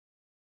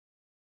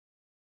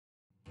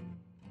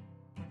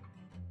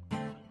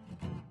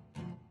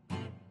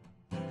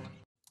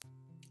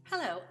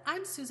Hello,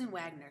 I'm Susan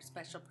Wagner,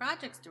 Special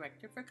Projects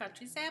Director for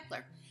Country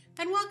Sampler,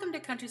 and welcome to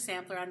Country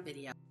Sampler on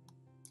Video.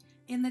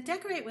 In the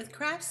Decorate with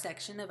Crafts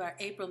section of our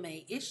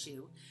April-May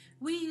issue,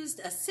 we used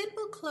a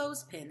simple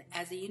clothespin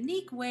as a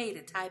unique way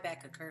to tie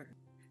back a curtain.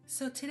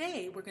 So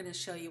today we're going to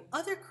show you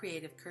other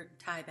creative curtain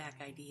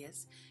tie-back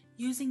ideas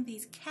using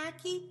these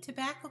khaki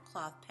tobacco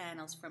cloth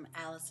panels from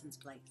Allison's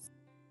Place.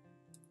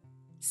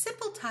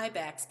 Simple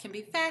tie-backs can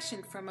be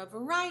fashioned from a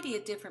variety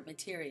of different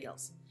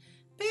materials.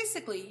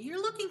 Basically,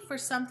 you're looking for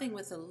something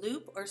with a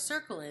loop or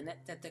circle in it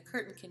that the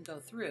curtain can go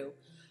through,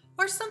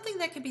 or something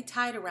that can be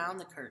tied around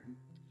the curtain.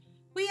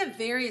 We have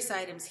various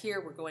items here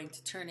we're going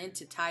to turn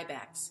into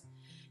tiebacks,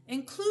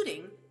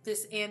 including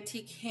this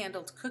antique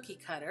handled cookie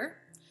cutter,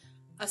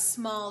 a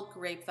small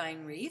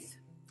grapevine wreath,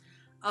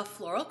 a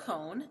floral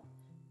cone,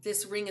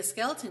 this ring of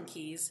skeleton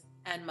keys,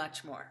 and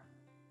much more.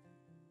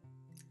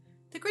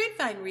 The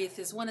grapevine wreath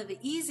is one of the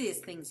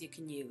easiest things you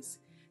can use.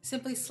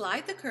 Simply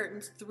slide the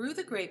curtains through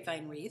the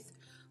grapevine wreath,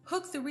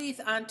 hook the wreath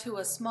onto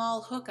a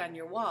small hook on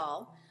your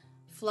wall,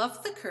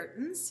 fluff the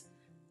curtains,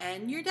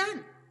 and you're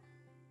done.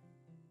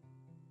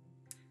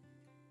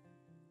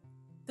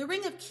 The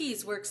ring of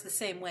keys works the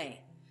same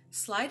way.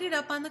 Slide it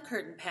up on the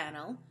curtain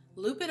panel,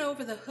 loop it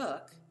over the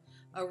hook,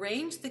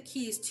 arrange the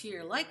keys to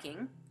your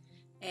liking,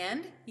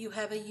 and you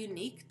have a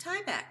unique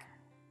tieback.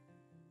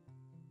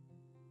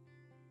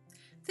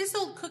 This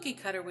old cookie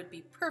cutter would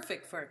be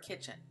perfect for a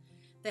kitchen.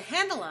 The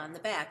handle on the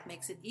back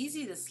makes it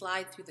easy to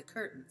slide through the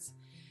curtains,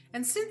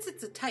 and since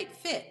it's a tight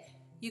fit,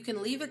 you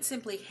can leave it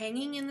simply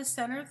hanging in the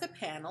center of the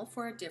panel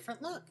for a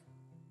different look.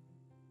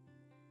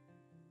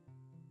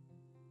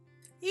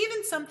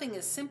 Even something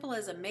as simple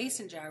as a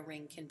mason jar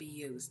ring can be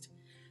used.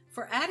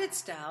 For added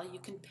style, you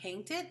can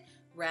paint it,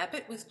 wrap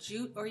it with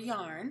jute or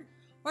yarn,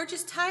 or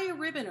just tie a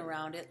ribbon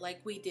around it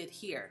like we did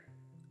here.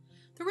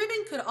 The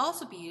ribbon could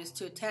also be used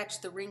to attach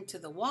the ring to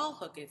the wall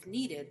hook if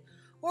needed,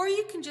 or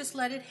you can just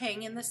let it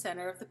hang in the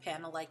center of the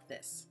panel like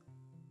this.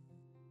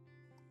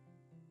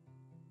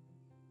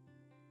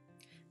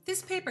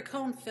 This paper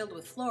cone filled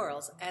with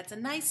florals adds a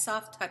nice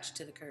soft touch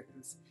to the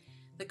curtains.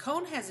 The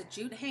cone has a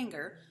jute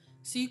hanger,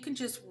 so you can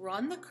just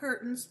run the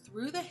curtains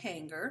through the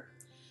hanger,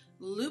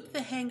 loop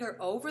the hanger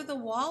over the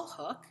wall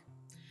hook,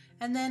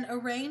 and then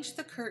arrange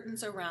the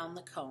curtains around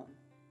the cone.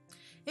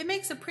 It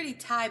makes a pretty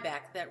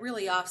tieback that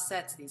really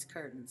offsets these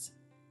curtains.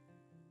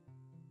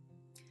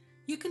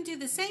 You can do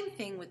the same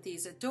thing with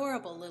these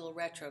adorable little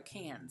retro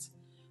cans.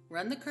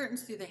 Run the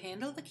curtains through the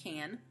handle of the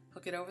can,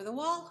 hook it over the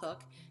wall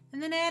hook,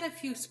 and then add a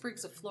few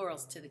sprigs of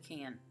florals to the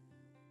can.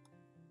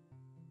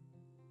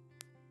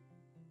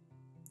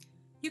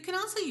 You can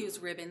also use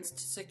ribbons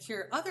to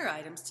secure other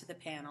items to the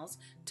panels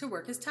to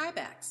work as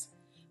tiebacks.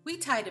 We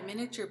tied a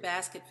miniature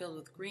basket filled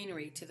with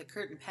greenery to the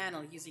curtain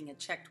panel using a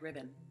checked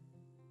ribbon.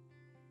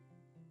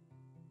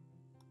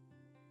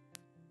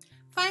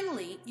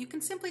 Finally, you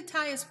can simply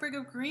tie a sprig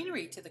of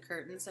greenery to the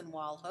curtains and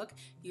wall hook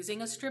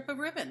using a strip of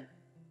ribbon.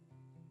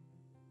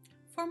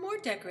 For more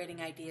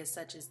decorating ideas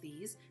such as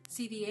these,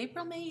 see the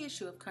April-May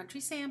issue of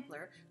Country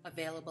Sampler,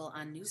 available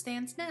on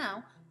newsstands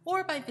now,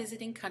 or by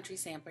visiting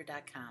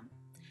countrysampler.com.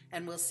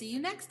 And we'll see you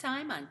next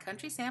time on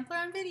Country Sampler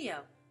on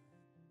Video.